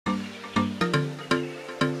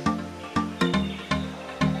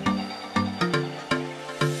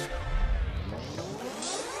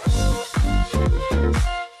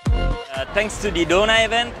thanks to the DONA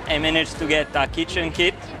event, I managed to get a kitchen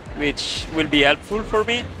kit, which will be helpful for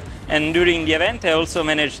me. And during the event, I also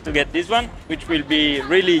managed to get this one, which will be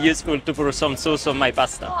really useful to pour some sauce on my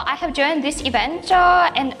pasta. I have joined this event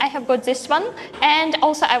and I have got this one. And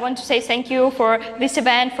also I want to say thank you for this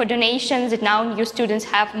event, for donations, that now new students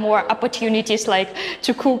have more opportunities like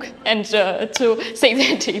to cook and to save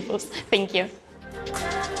their tables. Thank you.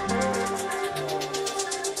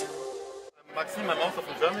 I'm also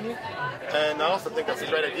from Germany, and I also think that's a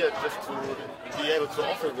great idea just to be able to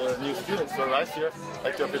offer the new students who arrive here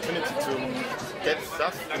like the opportunity to get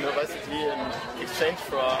stuff, basically in exchange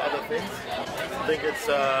for other things. I think it's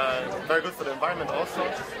very good for the environment also.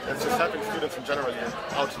 It's just helping students in general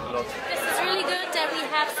out a lot. This is really good that we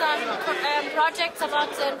have some projects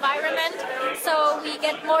about the environment, so we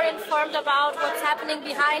get more informed about what's happening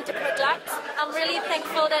behind the product. I'm really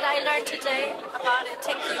thankful that I learned today about it.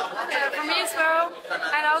 Thank you. For me as well,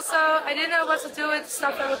 and also I didn't know what to do with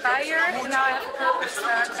stuff I would buy here, and now I have a purpose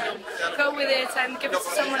to go with it and give it to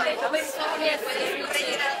someone else. Yes,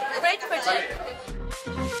 great project.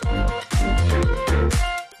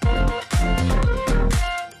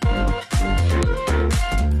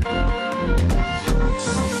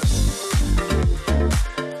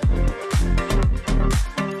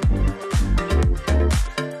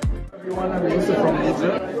 I'm from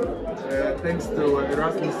Egypt. Thanks to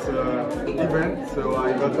Erasmus event, so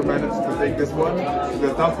I got to manage to take this one,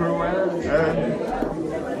 the Tupperware, and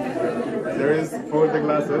there is for the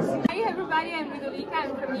glasses. Hi everybody, I'm Ludovica,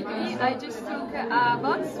 I'm from Italy. I just took a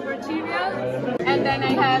box for cereal, and then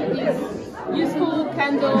I have this useful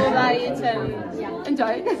candle light, and yeah,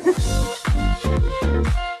 enjoy.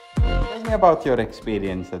 Tell me about your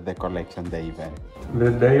experience at the collection day event. The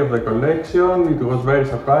day of the collection, it was very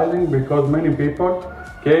surprising because many people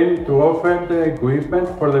came to offer the equipment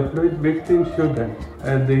for the fluid victim students,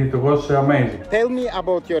 and it was amazing. Tell me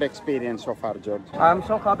about your experience so far, George. I'm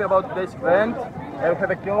so happy about this event. I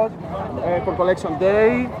have a kiosk for collection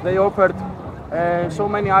day. They offered so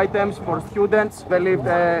many items for students. They live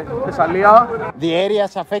in Thessalia. The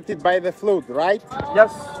areas affected by the flood, right?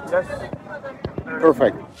 Yes, yes.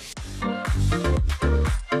 Perfect.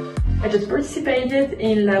 I just participated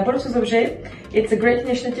in La Bourse aux Objets. It's a great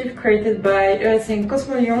initiative created by ESN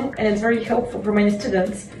Cosmolion, and it's very helpful for many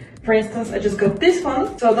students. For instance, I just got this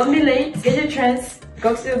one, so don't be late, get your chance,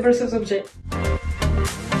 go to the Bourse aux Objets.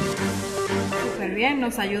 Súper bien,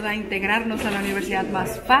 nos ayuda a integrarnos a la universidad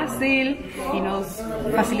más fácil y nos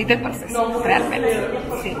facilita el proceso, realmente.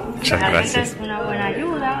 Sí. Muchas gracias. Es una buena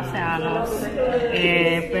ayuda, o sea, nos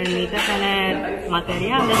permite tener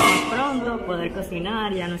materiales más pronto, poder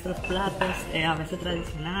cocinar ya nuestros platos, a veces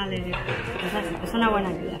tradicionales. Es una buena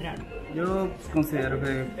ayuda, realmente. Yo considero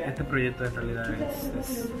que este proyecto de realidad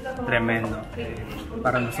es tremendo.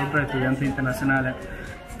 Para nosotros, estudiantes internacionales,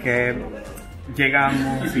 que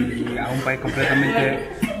llegamos a un país completamente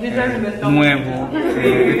nuevo,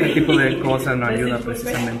 este tipo de cosas nos ayuda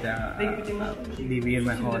precisamente a vivir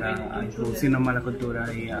mejor, a introducirnos más a la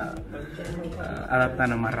cultura y a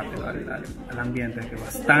adaptarnos más rápido al ambiente, que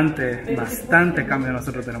bastante cambio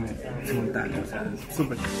nosotros tenemos simultáneo, o sea,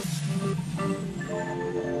 súper.